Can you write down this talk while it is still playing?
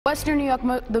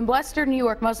The Western New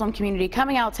York Muslim community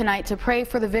coming out tonight to pray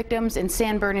for the victims in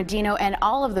San Bernardino and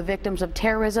all of the victims of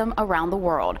terrorism around the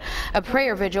world. A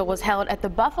prayer vigil was held at the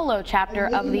Buffalo chapter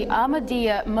of the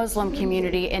Ahmadiyya Muslim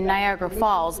community in Niagara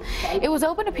Falls. It was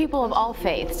open to people of all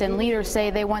faiths, and leaders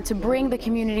say they want to bring the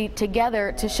community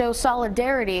together to show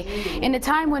solidarity in a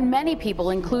time when many people,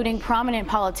 including prominent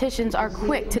politicians, are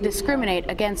quick to discriminate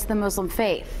against the Muslim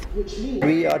faith.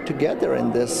 We are together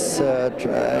in this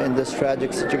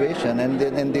tragic situation and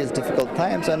in these difficult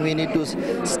times, and we need to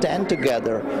stand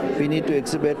together. We need to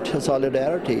exhibit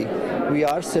solidarity. We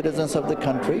are citizens of the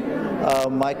country.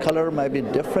 My color might be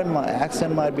different, my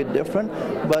accent might be different,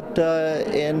 but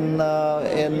in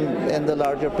the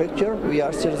larger picture, we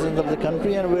are citizens of the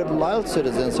country, and we're loyal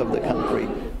citizens of the country.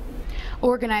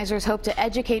 Organizers hope to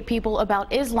educate people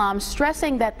about Islam,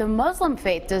 stressing that the Muslim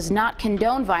faith does not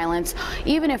condone violence,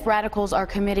 even if radicals are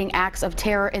committing acts of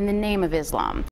terror in the name of Islam.